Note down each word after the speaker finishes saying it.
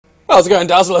How's it going,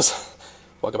 Dazzlers?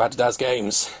 Welcome back to Daz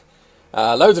Games.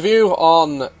 Loads of you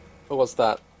on... what's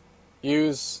that?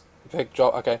 Use... Big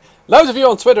drop, okay. Loads of you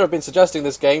on Twitter have been suggesting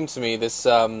this game to me, this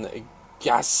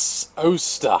gas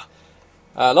Oster.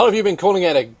 A lot of you have been calling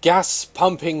it a gas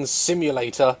pumping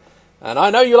simulator. And I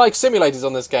know you like simulators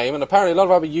on this game, and apparently a lot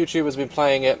of other YouTubers have been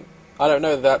playing it. I don't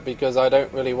know that because I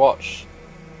don't really watch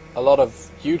a lot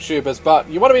of YouTubers, but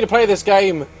you wanted me to play this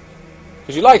game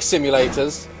because you like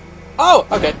simulators. Oh,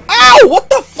 okay. Ow! What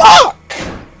the fuck?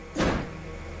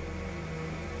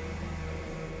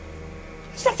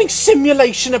 There's nothing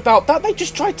simulation about that. They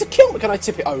just tried to kill me. Can I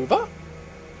tip it over?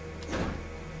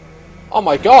 Oh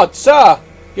my god, sir!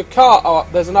 Your car... Oh,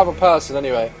 there's another person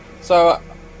anyway. So,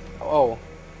 oh.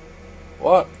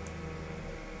 What?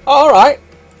 Oh, alright.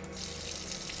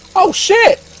 Oh,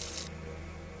 shit!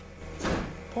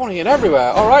 Pouring it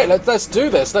everywhere. Alright, let's do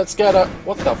this. Let's get a...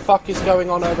 What the fuck is going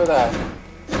on over there?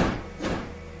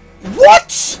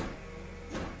 What?!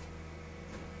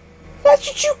 Where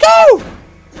did you go?!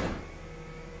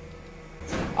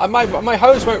 My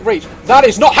hose won't reach. That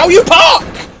is not how you park!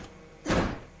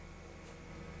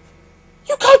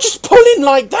 You can't just pull in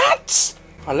like that!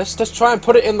 Alright, let's try and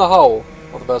put it in the hole.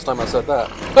 Not the first time I said that.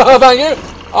 Thank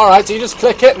you! Alright, so you just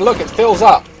click it and look, it fills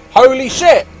up. Holy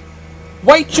shit!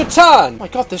 Wait your turn! Oh my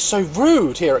god, they're so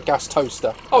rude here at Gas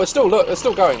Toaster. Oh, it's still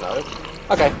going though.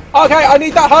 Okay, I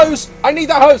need that hose! I need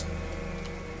that hose!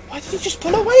 Why did he just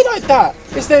pull away like that?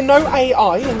 Is there no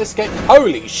AI in this game?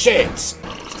 Holy shit! It's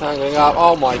tangling up.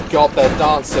 Oh my god, they're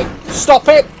dancing. Stop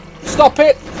it! Stop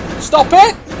it! Stop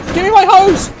it! Give me my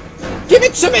hose! Give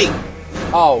it to me!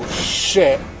 Oh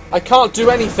shit. I can't do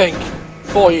anything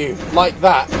for you like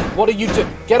that. What are you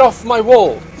doing? Get off my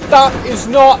wall. That is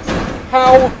not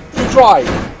how you drive.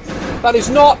 That is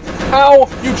not how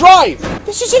you drive.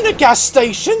 This isn't a gas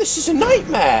station. This is a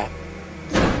nightmare.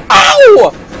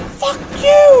 Ow! Fuck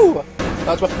you!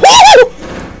 That's what.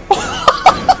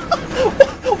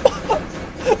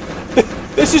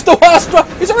 This is the worst.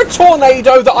 Is there a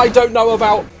tornado that I don't know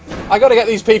about? I gotta get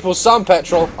these people some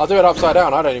petrol. I'll do it upside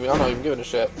down. I'm not even giving a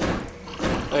shit.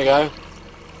 There you go.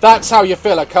 That's how you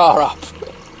fill a car up.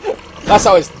 That's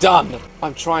how it's done.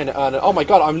 I'm trying to earn it. Oh my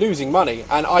god, I'm losing money,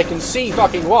 and I can see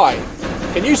fucking why.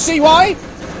 Can you see why?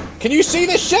 Can you see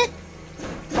this shit?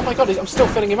 Oh my god, I'm still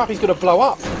filling him up. He's gonna blow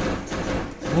up.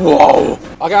 Whoa!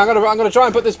 Okay, I'm gonna try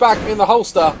and put this back in the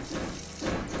holster,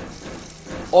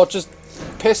 or just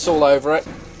piss all over it.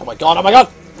 Oh my god! Oh my god!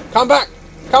 Come back!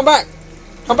 Come back!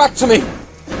 Come back to me!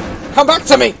 Come back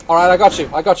to me! All right, I got you.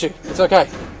 I got you. It's okay.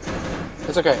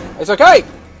 It's okay. It's okay.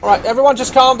 All right, everyone,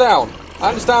 just calm down. I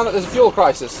understand that there's a fuel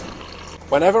crisis.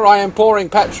 Whenever I am pouring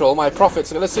petrol, my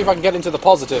profits. Let's see if I can get into the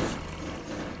positive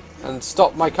and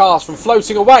stop my cars from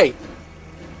floating away.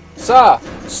 Sir,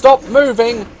 stop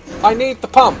moving. I need the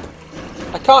pump.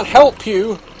 I can't help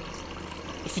you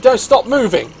if you don't stop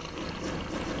moving.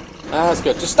 That's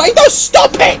good. Just stay. Don't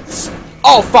stop it!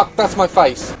 Oh fuck, that's my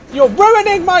face. You're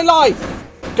ruining my life.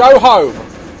 Go home.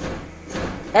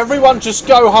 Everyone just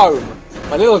go home.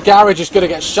 My little garage is going to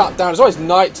get shut down. It's always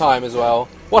night time as well.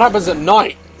 What happens at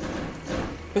night?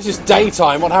 This is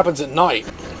daytime. What happens at night?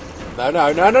 No,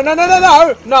 no, no, no, no, no, no,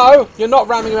 no! No! You're not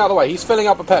ramming him out of the way. He's filling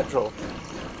up with petrol.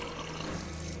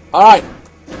 Alright.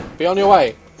 Be on your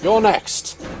way. You're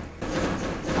next.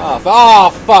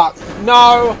 Oh, fuck.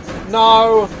 No.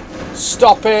 No.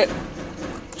 Stop it.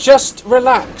 Just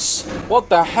relax. What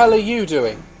the hell are you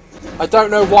doing? I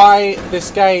don't know why this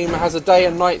game has a day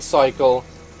and night cycle.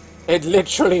 It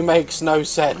literally makes no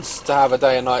sense to have a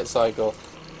day and night cycle.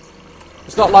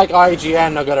 It's not like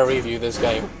IGN are going to review this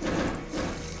game.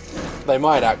 They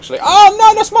might actually. Oh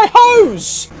no, that's my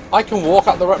hose! I can walk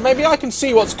up the road. Maybe I can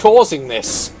see what's causing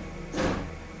this.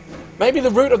 Maybe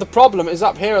the root of the problem is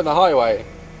up here on the highway.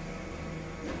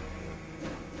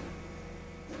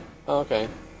 Okay.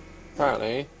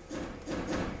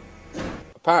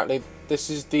 Apparently this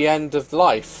is the end of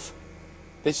life.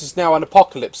 This is now an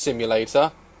apocalypse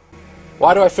simulator.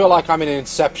 Why do I feel like I'm in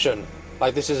Inception?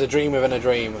 Like this is a dream within a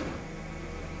dream.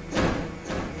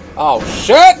 Oh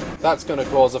shit! That's going to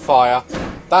cause a fire.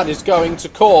 That is going to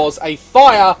cause a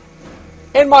fire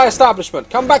in my establishment.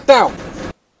 Come back down.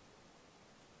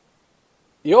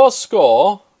 Your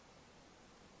score...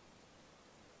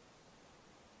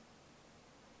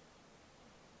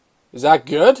 Is that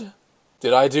good?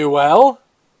 Did I do well?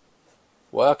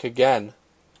 Work again.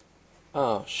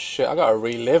 Oh shit, I gotta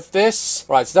relive this.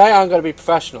 Right, today I'm gonna be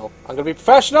professional. I'm gonna be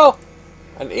professional!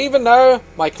 And even though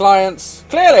my clients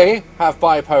clearly have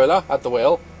bipolar at the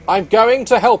wheel, I'm going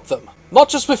to help them. Not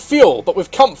just with fuel, but with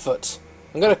comfort.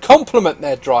 I'm going to compliment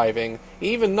their driving,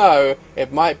 even though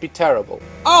it might be terrible.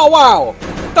 Oh, wow!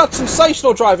 That's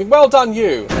sensational driving. Well done,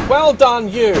 you. Well done,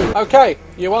 you. Okay,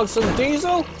 you want some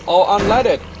diesel or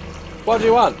unleaded? What do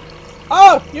you want?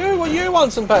 Oh, you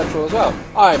want some petrol as well?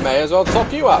 I may as well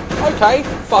top you up. Okay,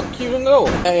 fuck you and all.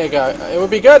 There you go. It would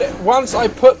be good once I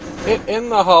put it in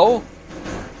the hole.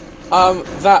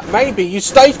 That maybe you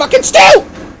stay fucking still.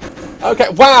 Okay,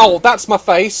 wow, that's my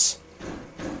face.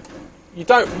 You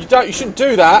shouldn't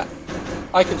do that.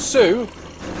 I can sue.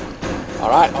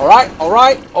 Alright.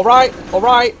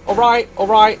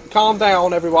 Calm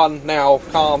down, everyone. Now,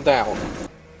 calm down.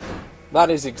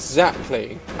 That is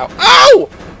exactly how... Ow!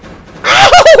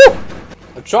 Ow!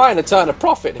 I'm trying to turn a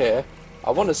profit here.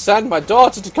 I want to send my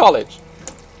daughter to college.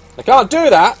 I can't do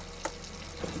that.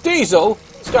 Diesel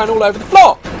is going all over the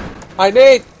floor. I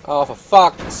need... Oh, for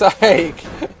fuck's sake.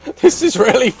 This is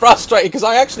really frustrating because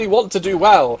I actually want to do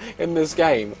well in this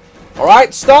game.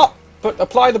 Alright, stop. But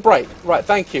apply the brake. Right,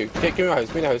 thank you. Give me the hose,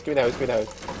 give me the hose, give me the hose, give me the hose.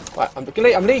 Right, I'm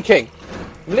leaking.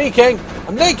 I'm leaking.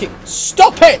 I'm leaking.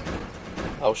 Stop it!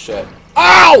 Oh, shit.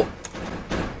 Ow!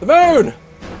 The moon!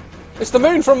 It's the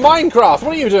moon from Minecraft.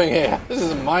 What are you doing here? This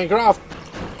isn't Minecraft.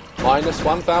 Minus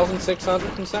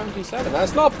 1,677.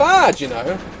 That's not bad, you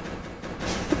know.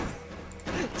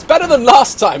 It's better than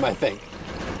last time, I think.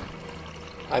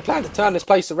 I plan to turn this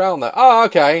place around, though. Oh,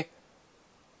 okay.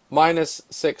 Minus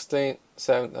 16...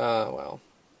 well.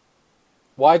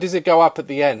 Why does it go up at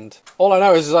the end? All I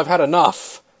know is I've had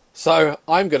enough. So,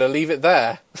 I'm going to leave it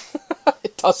there.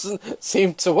 It doesn't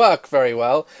seem to work very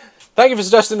well. Thank you for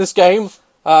suggesting this game.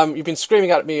 You've been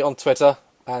screaming at me on Twitter.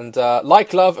 And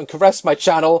like, love, and caress my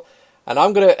channel. And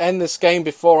I'm going to end this game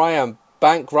before I am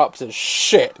bankrupt as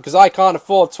shit. Because I can't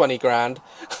afford 20 grand.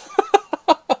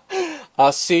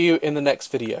 I'll see you in the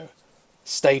next video.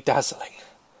 Stay dazzling.